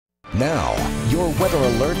Now, your weather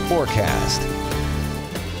alert forecast.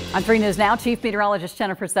 On 3 News Now, Chief Meteorologist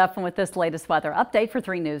Jennifer Zeffin with this latest weather update for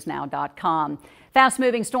 3newsnow.com.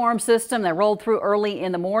 Fast-moving storm system that rolled through early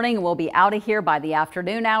in the morning will be out of here by the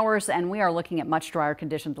afternoon hours, and we are looking at much drier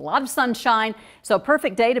conditions. A lot of sunshine, so a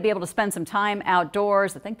perfect day to be able to spend some time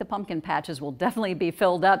outdoors. I think the pumpkin patches will definitely be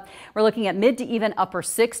filled up. We're looking at mid to even upper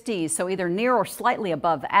 60s, so either near or slightly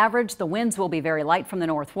above average. The winds will be very light from the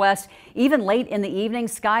northwest. Even late in the evening,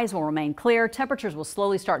 skies will remain clear. Temperatures will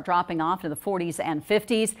slowly start dropping off to the 40s and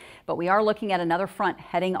 50s, but we are looking at another front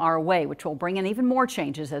heading our way, which will bring in even more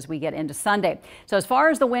changes as we get into Sunday. So as far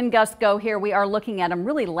as the wind gusts go here, we are looking at them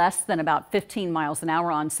really less than about 15 miles an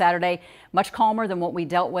hour on Saturday. Much calmer than what we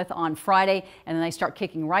dealt with on Friday. And then they start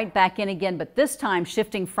kicking right back in again, but this time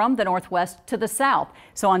shifting from the northwest to the south.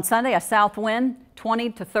 So on Sunday, a south wind,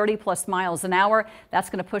 20 to 30 plus miles an hour. That's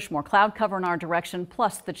going to push more cloud cover in our direction.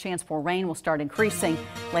 Plus the chance for rain will start increasing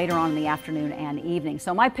later on in the afternoon and evening.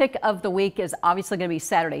 So my pick of the week is obviously going to be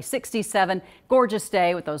Saturday, 67. Gorgeous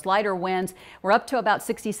day with those lighter winds. We're up to about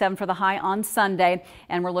 67 for the high on Sunday,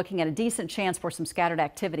 and we're looking at a decent chance for some scattered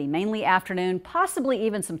activity, mainly afternoon, possibly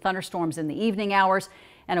even some thunderstorms in the evening hours.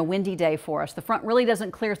 And a windy day for us. The front really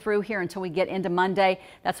doesn't clear through here until we get into Monday.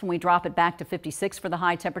 That's when we drop it back to 56 for the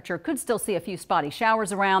high temperature. Could still see a few spotty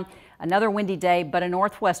showers around. Another windy day, but a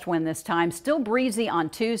northwest wind this time. Still breezy on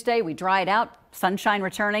Tuesday. We dry it out. Sunshine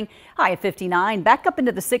returning. High at 59. Back up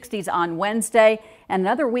into the 60s on Wednesday. And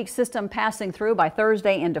another weak system passing through by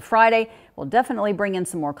Thursday into Friday will definitely bring in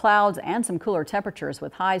some more clouds and some cooler temperatures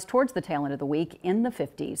with highs towards the tail end of the week in the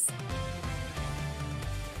 50s.